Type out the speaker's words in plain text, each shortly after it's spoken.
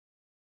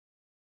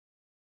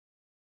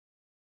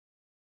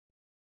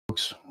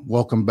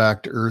Welcome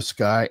back to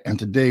EarthSky, and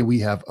today we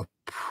have a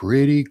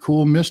pretty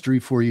cool mystery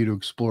for you to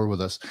explore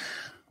with us.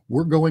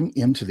 We're going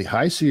into the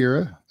High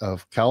Sierra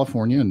of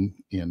California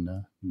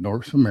in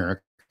North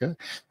America,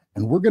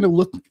 and we're going to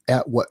look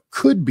at what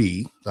could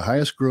be the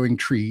highest growing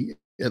tree,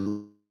 at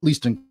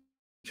least in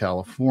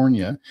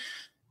California,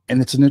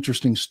 and it's an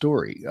interesting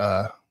story.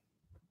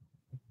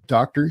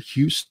 Dr.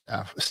 Hugh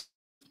Safford,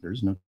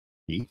 there's no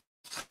T,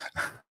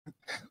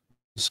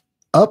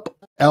 up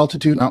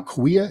altitude Mount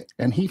Sequoias,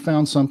 and he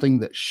found something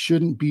that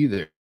shouldn't be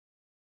there.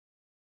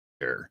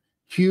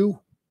 Hugh,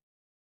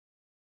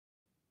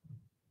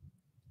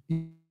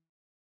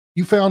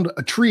 you found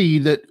a tree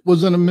that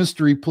was in a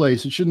mystery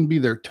place. It shouldn't be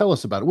there. Tell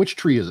us about it. Which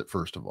tree is it,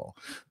 first of all?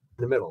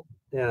 In the middle.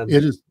 And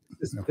it is.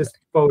 This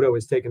photo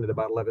is taken at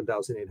about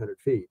 11,800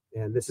 feet.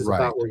 And this is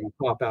about where you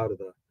pop out of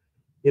the,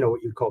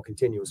 what you'd call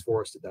continuous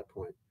forest at that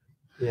point.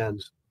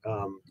 And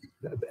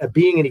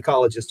being an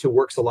ecologist who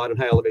works a lot in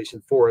high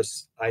elevation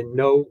forests, I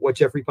know what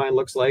Jeffrey pine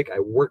looks like. I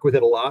work with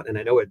it a lot, and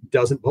I know it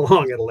doesn't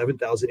belong at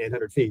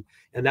 11,800 feet.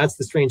 And that's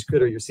the strange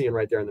critter you're seeing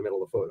right there in the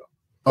middle of the photo.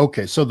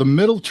 Okay, so the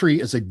middle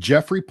tree is a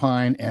Jeffrey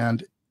pine,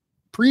 and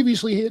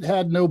previously it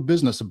had no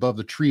business above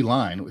the tree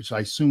line, which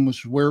I assume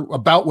was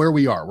about where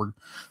we are.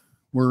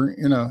 We're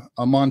in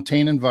a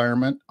montane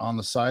environment on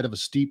the side of a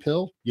steep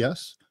hill.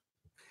 Yes.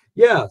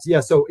 Yeah.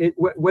 So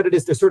what it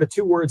is, there's sort of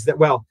two words that,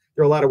 well,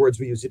 there are a lot of words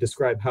we use to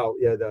describe how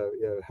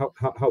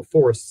how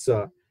forests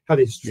how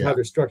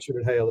they're structured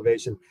at high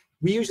elevation.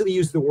 We usually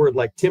use the word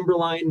like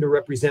timberline to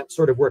represent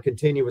sort of where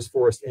continuous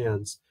forest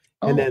ends,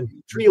 and then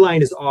tree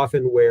line is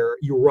often where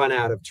you run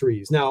out of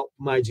trees. Now,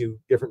 mind you,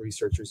 different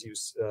researchers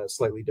use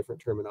slightly different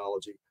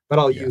terminology, but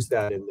I'll use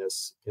that in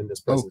this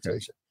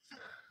presentation.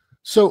 Okay.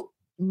 So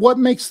what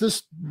makes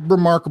this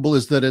remarkable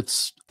is that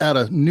it's at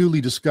a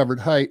newly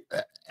discovered height.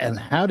 And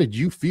how did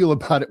you feel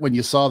about it when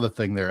you saw the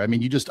thing there? I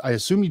mean, I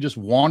assume you just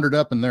wandered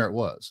up and there it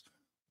was,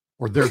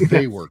 or there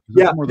they were.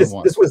 Yeah,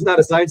 this was not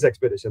a science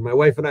expedition. My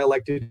wife and I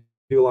like to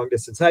do long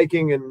distance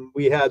hiking, and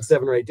we had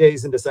 7 or 8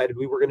 days and decided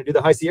we were going to do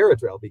the High Sierra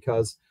Trail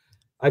because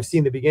I've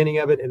seen the beginning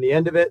of it and the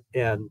end of it.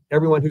 And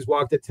everyone who's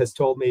walked it has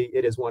told me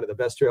it is one of the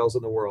best trails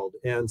in the world.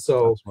 And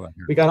so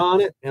we got on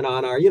it, and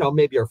on our,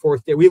 maybe our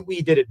 4th day,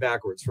 we did it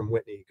backwards from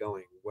Whitney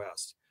going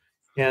west.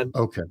 And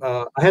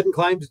I hadn't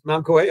climbed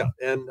Mount Sequoias,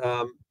 and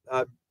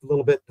a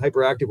little bit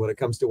hyperactive when it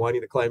comes to wanting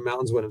to climb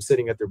mountains when I'm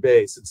sitting at their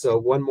base. And so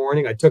one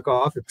morning I took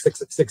off at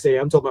 6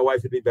 a.m., told my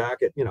wife to be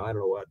back at, I don't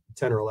know what,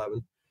 10 or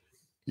 11.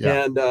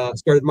 Yeah. And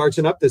started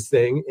marching up this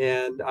thing.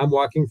 And I'm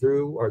walking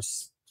through, or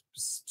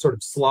sort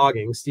of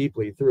slogging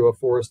steeply through a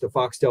forest of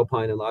foxtail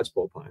pine and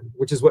lodgepole pine,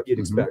 which is what you'd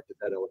expect at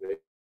that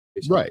elevation.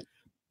 Right.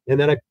 And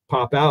then I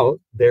pop out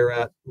there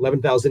at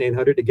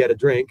 11,800 to get a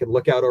drink and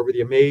look out over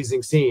the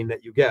amazing scene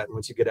that you get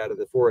once you get out of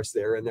the forest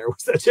there. And there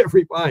was that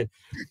Jeffrey pine.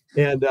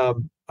 And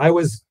I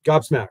was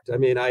gobsmacked. I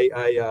mean,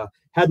 I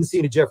hadn't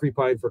seen a Jeffrey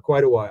pine for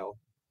quite a while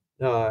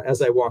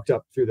as I walked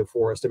up through the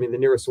forest. I mean, the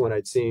nearest one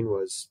I'd seen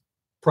was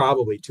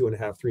probably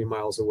 2.5, 3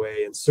 miles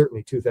away, and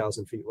certainly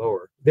 2,000 feet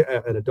lower,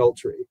 an adult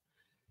tree.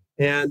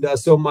 And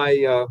so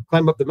my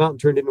climb up the mountain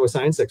turned into a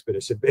science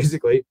expedition,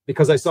 basically,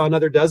 because I saw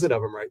another dozen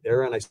of them right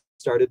there. And I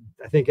started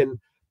thinking,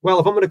 well,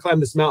 if I'm going to climb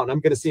this mountain, I'm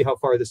going to see how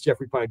far this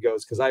Jeffrey pine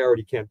goes, because I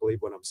already can't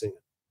believe what I'm seeing.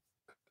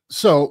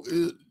 So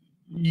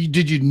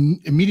did you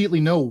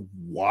immediately know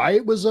why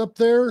it was up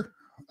there?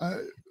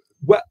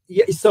 Well,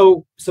 yeah.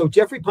 So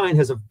Jeffrey pine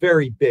has a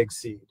very big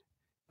seed.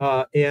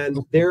 And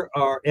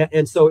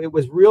so it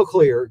was real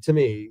clear to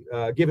me,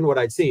 given what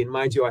I'd seen.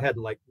 Mind you, I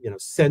hadn't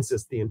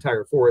censused the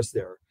entire forest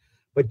there.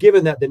 But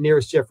given that the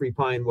nearest Jeffrey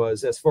pine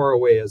was as far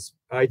away as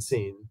I'd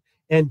seen,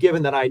 and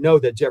given that I know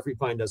that Jeffrey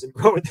pine doesn't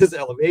grow at this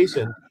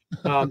elevation,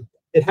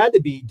 it had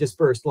to be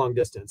dispersed long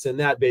distance. And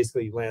that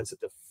basically lands at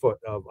the foot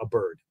of a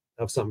bird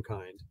of some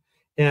kind.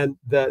 And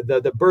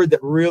the bird that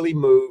really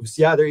moves,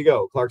 yeah, there you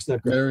go, Clark's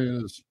nutcracker. There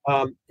he is.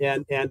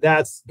 And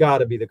that's got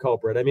to be the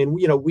culprit. I mean,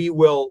 we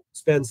will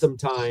spend some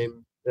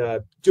time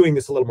doing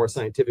this a little more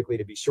scientifically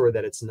to be sure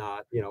that it's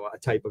not, a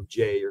type of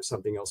jay or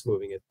something else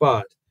moving it.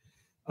 But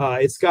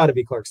it's got to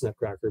be Clark's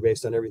nutcracker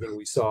based on everything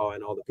we saw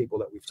and all the people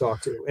that we've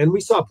talked to. And we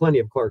saw plenty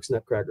of Clark's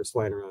nutcrackers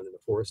flying around in the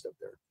forest up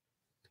there.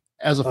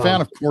 As a fan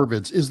of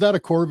corvids, is that a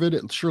corvid?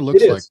 It sure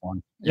looks like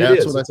one. Yeah,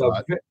 that's what I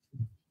thought.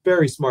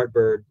 Very smart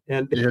bird.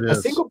 And a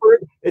single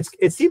bird,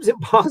 it seems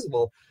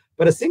impossible,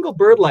 but a single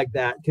bird like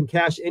that can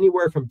cache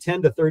anywhere from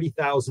 10 to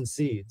 30,000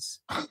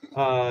 seeds,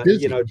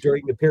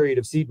 during the period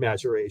of seed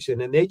maturation.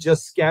 And they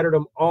just scattered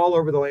them all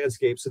over the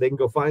landscape so they can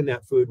go find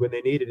that food when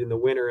they need it in the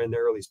winter and the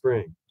early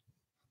spring.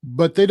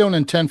 But they don't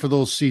intend for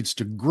those seeds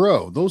to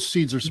grow. Those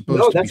seeds are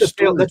supposed to be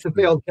that's a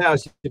failed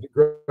cache if it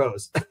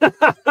grows.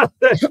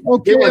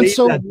 Okay, and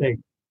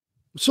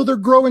so they're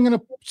growing in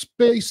a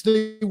space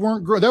they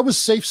weren't growing. That was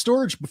safe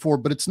storage before,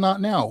 but it's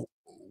not now.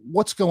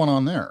 What's going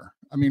on there?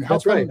 I mean,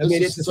 that's right. I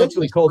mean, it's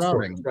essentially cold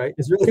storage, right?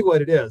 It's really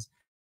what it is.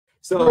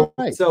 So,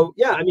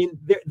 yeah, I mean,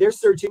 they're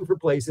searching for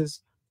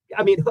places.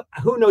 I mean,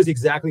 who knows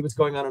exactly what's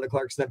going on in a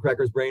Clark's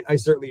nutcracker's brain? I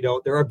certainly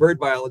don't. There are bird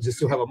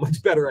biologists who have a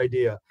much better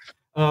idea.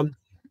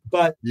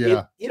 But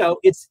yeah,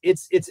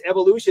 its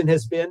evolution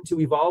has been to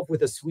evolve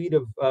with a suite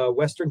of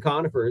Western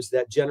conifers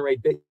that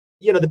generate big.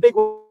 The big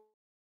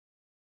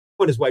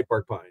one is white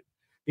bark pine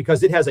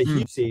because it has a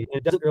huge seed and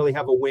it doesn't really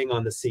have a wing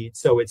on the seed,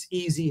 so it's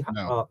easy,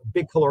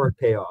 big caloric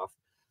payoff.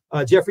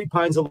 Jeffrey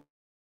pine's a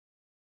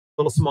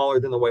little smaller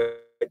than the white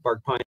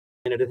bark pine,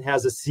 and it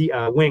has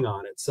a wing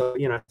on it, so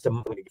it's a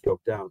moment to get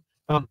choked down.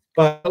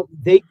 But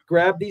they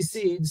grab these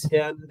seeds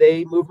and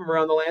they move them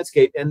around the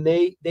landscape, and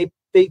they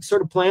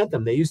sort of plant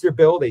them. They use their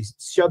bill, they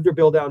shove their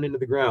bill down into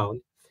the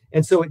ground,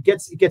 and so it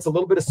gets a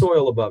little bit of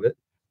soil above it.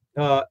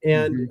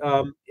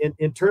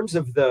 In terms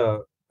of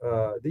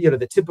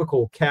the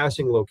typical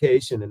caching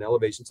location and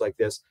elevations like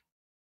this,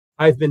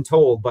 I've been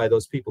told by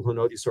those people who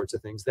know these sorts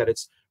of things that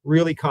it's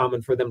really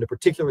common for them to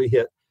particularly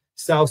hit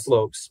south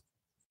slopes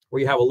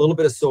where you have a little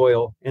bit of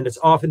soil, and it's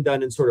often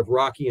done in sort of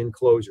rocky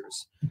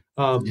enclosures.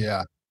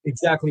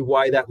 Exactly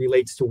why that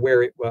relates to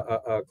where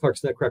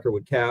Clark's nutcracker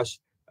would cache,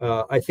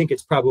 I think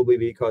it's probably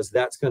because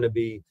that's going to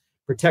be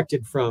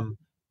protected from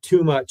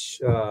too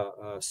much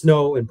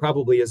snow, and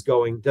probably that's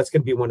going to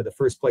be one of the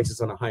first places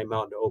on a high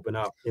mountain to open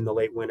up in the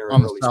late winter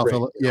and early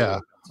spring.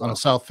 On a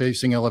south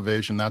facing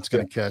elevation, that's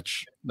going to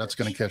catch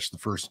the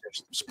first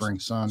spring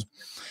sun.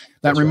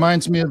 That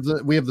reminds me of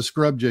we have the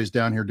scrub jays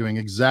down here doing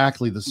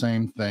exactly the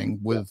same thing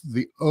with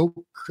the oak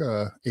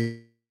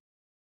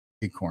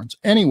acorns.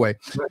 Anyway,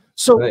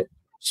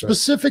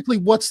 specifically,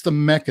 what's the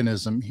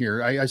mechanism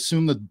here? I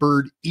assume the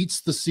bird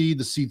eats the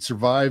seed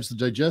survives the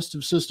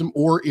digestive system,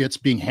 or it's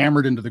being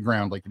hammered into the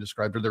ground like you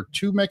described. Are there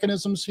two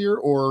mechanisms here,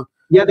 or?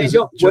 Yeah, they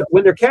don't.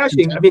 When they're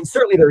caching, I mean,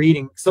 certainly they're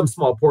eating some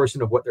small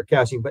portion of what they're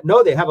caching, but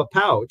no, they have a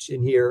pouch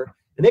in here,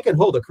 and they can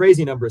hold a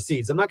crazy number of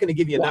seeds. I'm not going to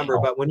give you a number,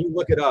 but when you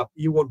look it up,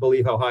 you won't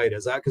believe how high it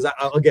is, because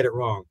I'll get it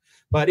wrong.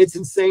 But it's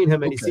insane how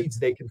many seeds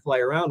they can fly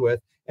around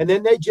with. And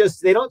then they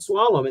don't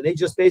swallow them, and they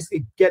just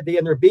basically get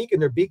in their beak,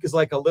 and their beak is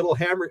like a little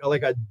hammer,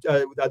 like a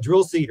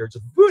drill seeder,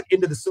 just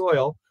into the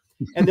soil,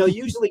 and they'll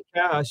usually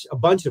cache a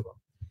bunch of them.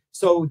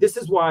 So this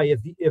is why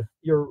if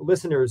your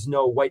listeners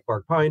know white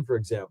bark pine, for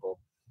example,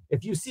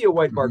 if you see a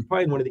white bark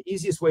pine, one of the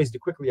easiest ways to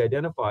quickly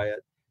identify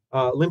it,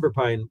 limber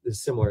pine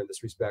is similar in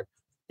this respect,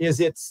 is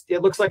it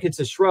looks like it's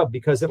a shrub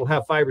because it'll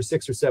have 5 or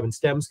 6 or 7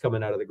 stems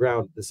coming out of the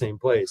ground at the same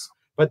place,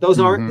 but those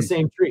aren't the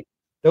same tree.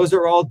 Those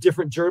are all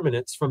different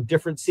germinates from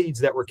different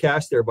seeds that were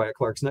cached there by a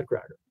Clark's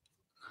nutcracker.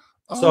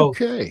 So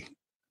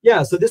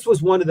this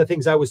was one of the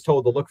things I was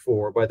told to look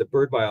for by the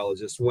bird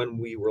biologist when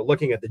we were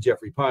looking at the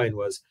Jeffrey pine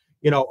was,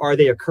 are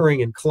they occurring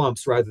in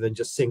clumps rather than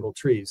just single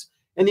trees?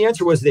 And the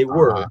answer was they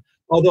were.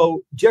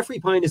 Although Jeffrey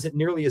pine isn't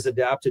nearly as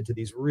adapted to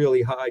these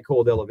really high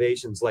cold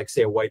elevations like,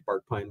 say, a white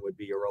bark pine would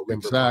be, or a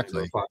limber pine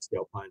or a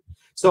foxtail pine.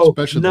 So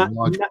you're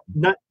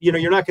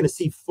not going to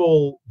see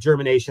full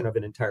germination of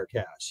an entire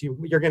cache.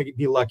 You're going to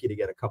be lucky to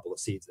get a couple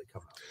of seeds that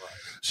come out alive.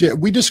 So yeah,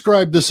 we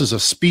describe this as a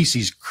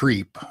species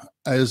creep.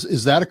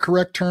 Is that a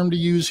correct term to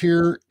use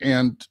here?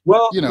 And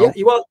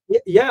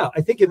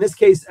I think in this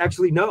case,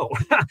 actually, no.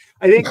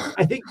 I think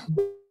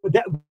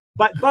that.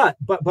 But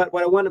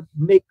what I want to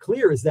make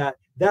clear is that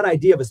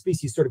idea of a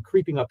species sort of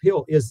creeping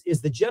uphill is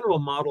the general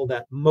model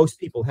that most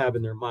people have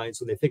in their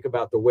minds when they think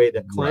about the way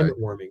that climate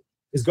warming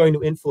is going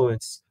to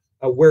influence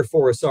where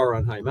forests are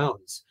on high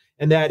mountains.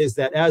 And that is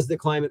that as the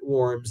climate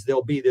warms,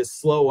 there'll be this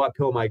slow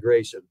uphill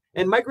migration.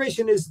 And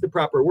migration is the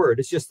proper word.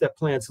 It's just that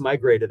plants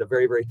migrate at a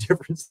very, very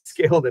different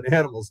scale than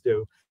animals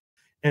do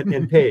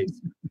and pace.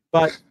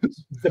 But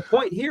the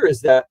point here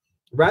is that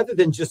rather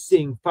than just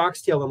seeing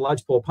foxtail and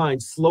lodgepole pine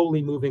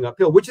slowly moving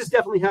uphill, which is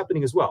definitely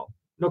happening as well,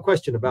 no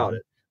question about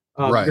it.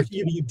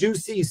 You do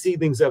see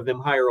seedlings of them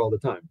higher all the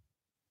time.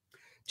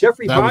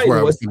 Jeffrey pine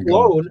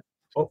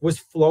was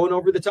flown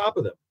over the top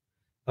of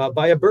them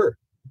by a bird.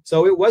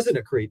 So it wasn't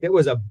a creep. It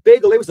was a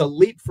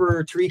leap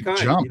for tree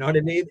kind. You know what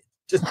I mean?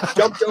 Just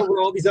jumped over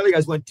all these other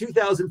guys, went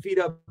 2,000 feet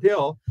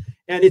uphill.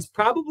 And it's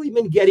probably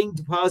been getting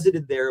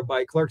deposited there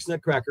by Clark's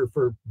nutcracker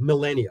for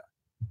millennia.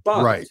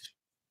 But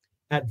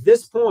at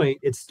this point,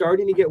 it's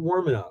starting to get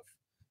warm enough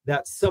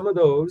that some of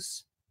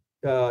those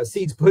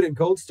seeds put in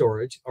cold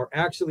storage are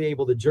actually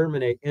able to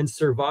germinate and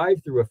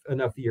survive through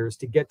enough years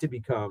to get to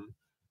become,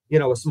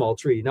 a small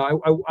tree. Now,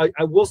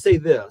 I will say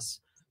this,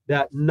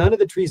 that none of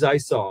the trees I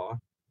saw,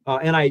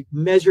 and I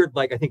measured,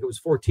 I think it was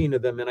 14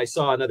 of them, and I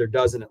saw another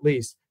dozen at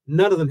least,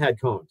 none of them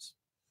had cones,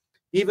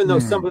 even though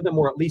some of them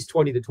were at least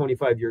 20 to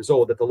 25 years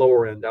old at the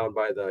lower end down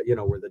by the,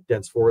 where the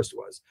dense forest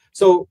was.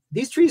 So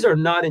these trees are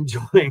not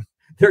enjoying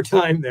their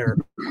time there.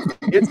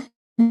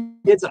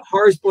 It's a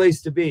harsh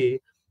place to be,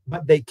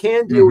 but they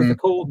can deal with the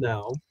cold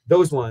now,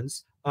 those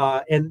ones.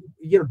 And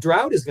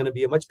drought is going to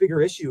be a much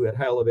bigger issue at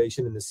high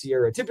elevation in the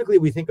Sierra. Typically,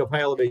 we think of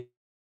high elevation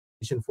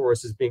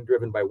forests as being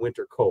driven by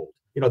winter cold.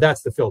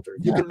 That's the filter.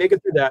 If you can make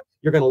it through that,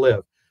 you're going to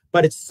live.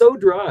 But it's so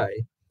dry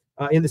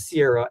in the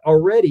Sierra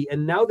already,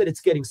 and now that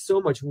it's getting so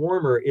much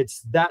warmer,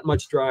 it's that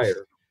much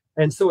drier.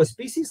 And so a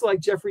species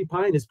like Jeffrey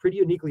pine is pretty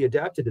uniquely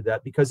adapted to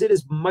that because it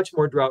is much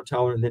more drought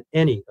tolerant than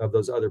any of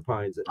those other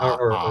pines that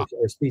are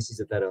species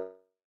at that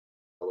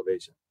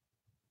elevation.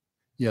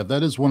 Yeah,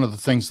 that is one of the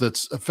things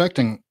that's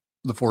affecting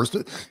the forest.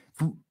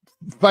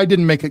 If I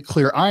didn't make it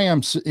clear, I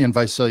am in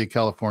Visalia,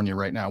 California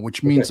right now,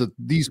 which means that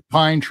these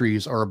pine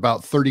trees are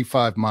about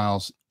 35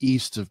 miles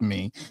east of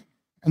me.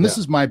 And this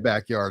is my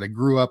backyard. I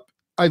grew up,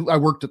 I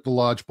worked at the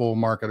Lodgepole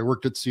Market. I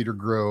worked at Cedar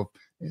Grove,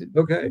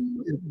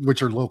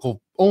 which are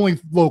local. Only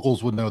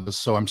locals would know this.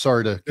 So I'm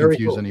sorry to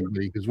confuse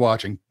anybody who's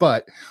watching.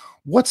 But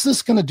what's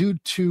this going to do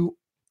to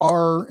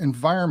our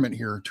environment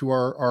here, to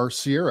our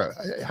Sierra?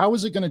 How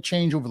is it going to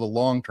change over the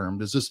long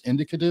term? Is this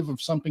indicative of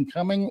something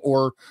coming,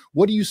 or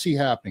what do you see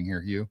happening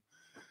here, Hugh?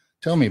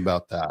 Tell me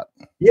about that.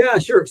 Yeah,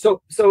 sure.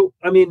 So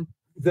I mean,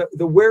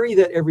 the worry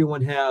that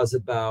everyone has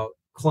about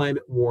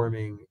climate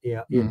warming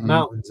in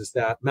mountains is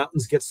that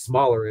mountains get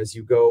smaller as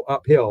you go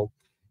uphill,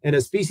 and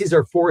as species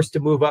are forced to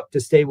move up to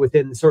stay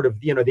within sort of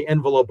the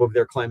envelope of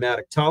their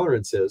climatic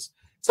tolerances,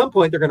 at some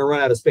point they're going to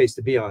run out of space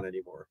to be on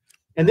anymore.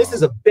 And this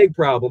is a big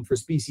problem for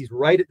species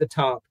right at the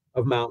top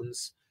of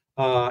mountains,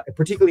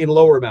 particularly in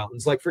lower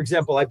mountains. Like, for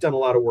example, I've done a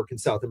lot of work in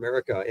South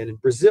America, and in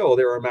Brazil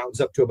there are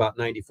mountains up to about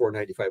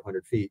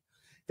 9,500 feet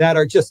that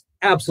are just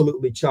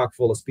absolutely chock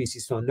full of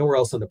species found nowhere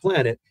else on the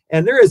planet,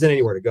 and there isn't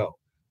anywhere to go.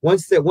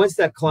 Once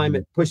that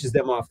climate pushes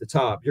them off the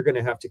top, you're going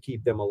to have to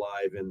keep them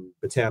alive in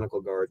botanical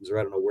gardens, or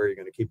I don't know where you're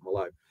going to keep them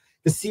alive.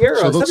 The Sierra,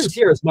 Southern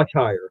Sierra, is much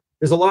higher.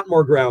 There's a lot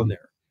more ground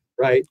there,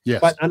 right?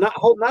 Yes. But not a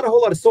whole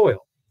lot of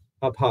soil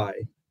up high,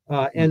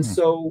 and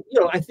so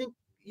I think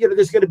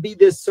there's going to be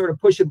this sort of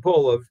push and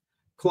pull of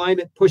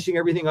climate pushing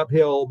everything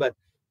uphill, but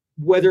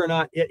whether or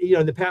not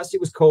in the past it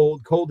was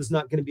cold is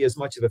not going to be as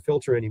much of a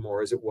filter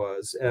anymore as it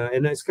was,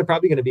 and it's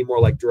probably going to be more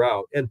like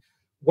drought. And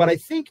what I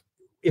think,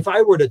 if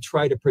I were to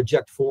try to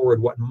project forward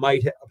what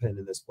might happen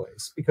in this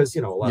place, because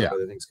a lot of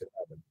other things could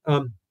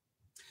happen,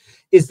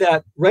 is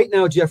that right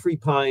now Jeffrey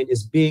pine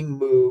is being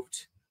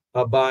moved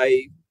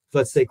by,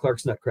 let's say,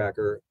 Clark's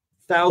nutcracker,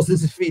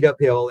 thousands of feet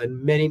uphill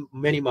and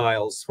many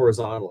miles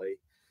horizontally.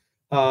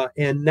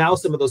 And now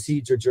some of those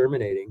seeds are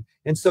germinating.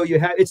 And so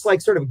it's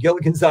like sort of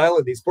Gilligan's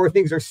Island. These poor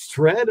things are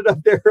stranded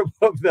up there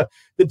above the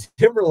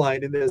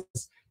timberline in this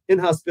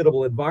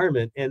inhospitable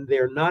environment, and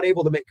they're not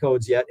able to make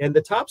cones yet. And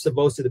the tops of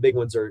most of the big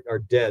ones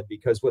are dead,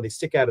 because when they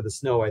stick out of the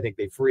snow, I think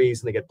they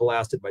freeze and they get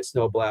blasted by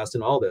snow blast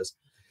and all this.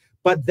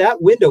 But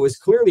that window is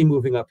clearly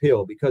moving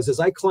uphill, because as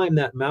I climb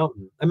that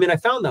mountain, I mean, I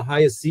found the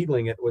highest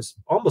seedling. It was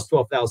almost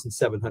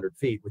 12,700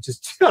 feet, which is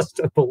just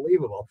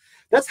unbelievable.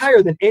 That's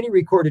higher than any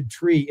recorded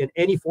tree in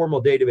any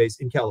formal database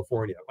in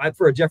California.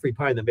 For a Jeffrey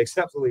pine, that makes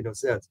absolutely no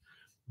sense.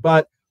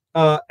 But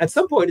at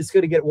some point, it's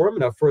going to get warm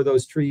enough for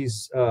those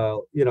trees, at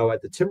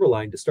the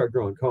timberline to start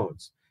growing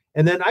cones.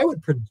 And then I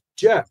would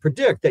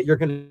predict that you're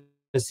going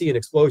to see an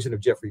explosion of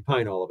Jeffrey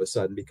pine all of a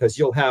sudden, because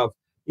you'll have,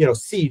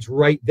 seeds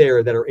right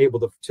there that are able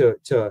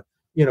to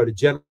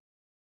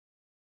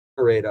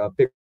generate a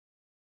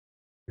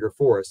bigger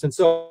forest. And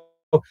so,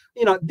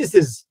 this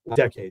is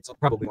decades,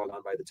 probably going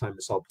on by the time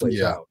this all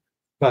plays out.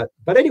 But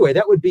anyway,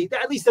 that would be,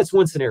 at least that's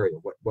one scenario.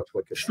 What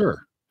could happen.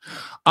 Sure.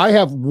 I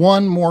have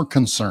one more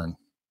concern.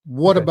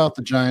 What about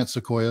the giant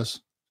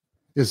sequoias?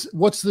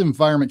 What's the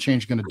environment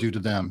change going to do to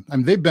them? I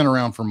mean, they've been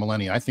around for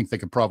millennia. I think they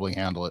could probably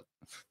handle it,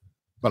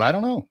 but I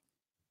don't know.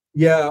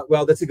 Yeah,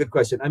 well, that's a good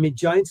question. I mean,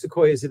 giant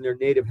sequoias in their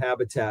native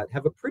habitat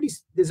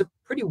there's a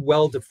pretty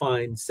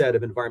well-defined set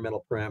of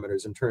environmental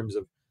parameters in terms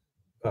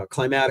of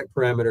climatic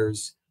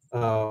parameters.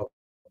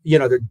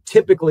 They're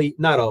typically,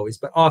 not always,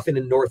 but often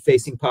in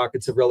north-facing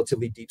pockets of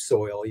relatively deep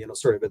soil,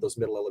 sort of at those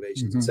middle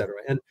elevations, et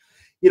cetera. And,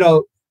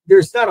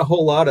 there's not a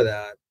whole lot of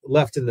that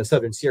left in the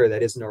Southern Sierra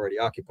that isn't already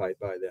occupied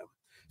by them.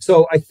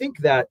 So I think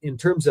that in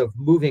terms of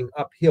moving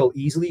uphill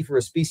easily for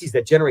a species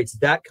that generates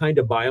that kind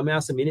of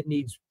biomass, I mean, it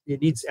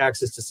needs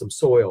access to some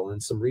soil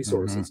and some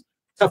resources.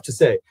 Tough to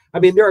say. I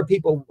mean, there are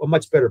people a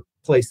much better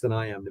place than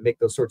I am to make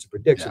those sorts of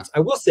predictions. I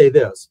will say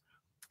this.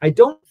 I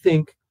don't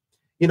think,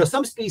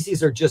 some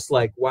species are just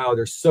like, wow,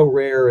 they're so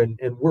rare, and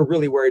we're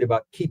really worried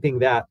about keeping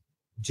that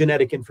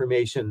genetic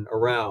information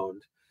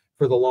around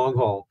for the long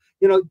haul.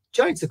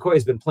 Giant sequoia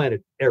has been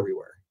planted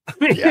everywhere. I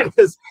mean,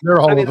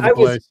 they're all over the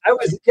place. I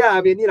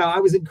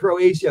was in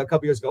Croatia a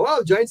couple years ago.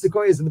 Oh, giant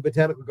sequoias in the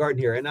botanical garden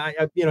here, and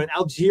in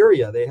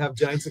Algeria they have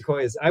giant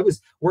sequoias. I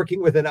was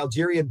working with an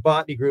Algerian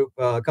botany group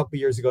a couple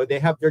years ago. They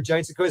have their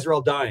giant sequoias are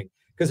all dying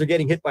because they're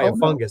getting hit by a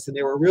fungus, and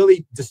they were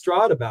really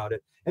distraught about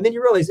it. And then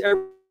you realize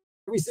every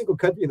single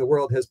country in the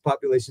world has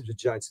populations of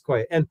giant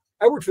sequoia. And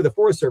I worked for the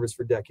Forest Service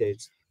for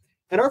decades.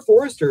 And our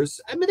foresters,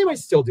 I mean, they might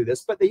still do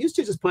this, but they used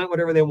to just plant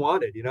whatever they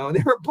wanted, and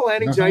they were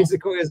planting giant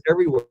sequoias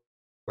everywhere.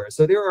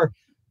 So there are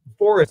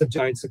forests of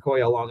giant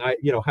sequoia along,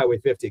 Highway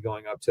 50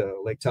 going up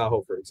to Lake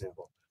Tahoe, for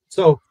example.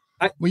 So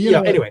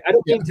anyway, I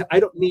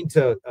don't mean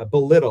to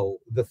belittle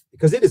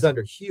because it is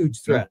under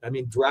huge threat. I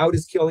mean, drought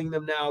is killing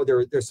them now.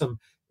 There's some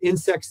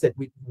insects that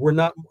were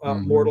not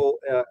mortal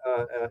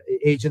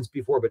agents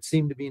before, but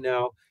seem to be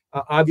now.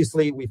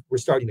 Obviously, we're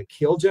starting to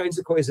kill giant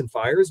sequoias in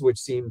fires,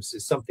 which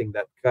is something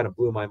that kind of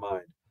blew my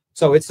mind.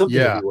 So it's something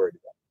to be worried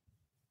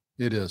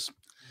about. It is.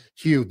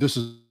 Hugh, this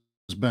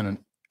has been an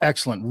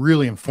excellent,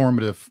 really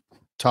informative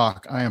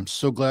talk. I am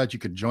so glad you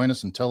could join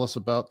us and tell us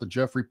about the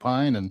Jeffrey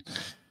pine and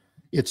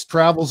It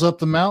travels up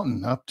the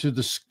mountain, up to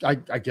the,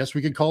 I guess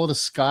we could call it a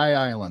sky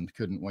island,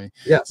 couldn't we?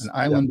 Yes. An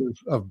island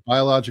of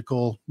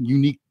biological,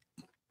 unique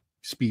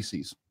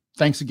species.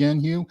 Thanks again,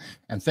 Hugh.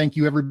 And thank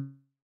you,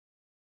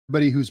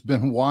 everybody who's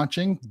been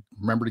watching.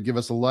 Remember to give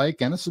us a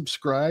like and a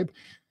subscribe.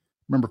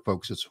 Remember,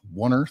 folks, it's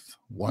one Earth,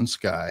 one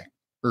sky,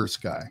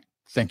 EarthSky.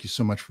 Thank you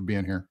so much for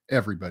being here,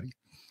 everybody.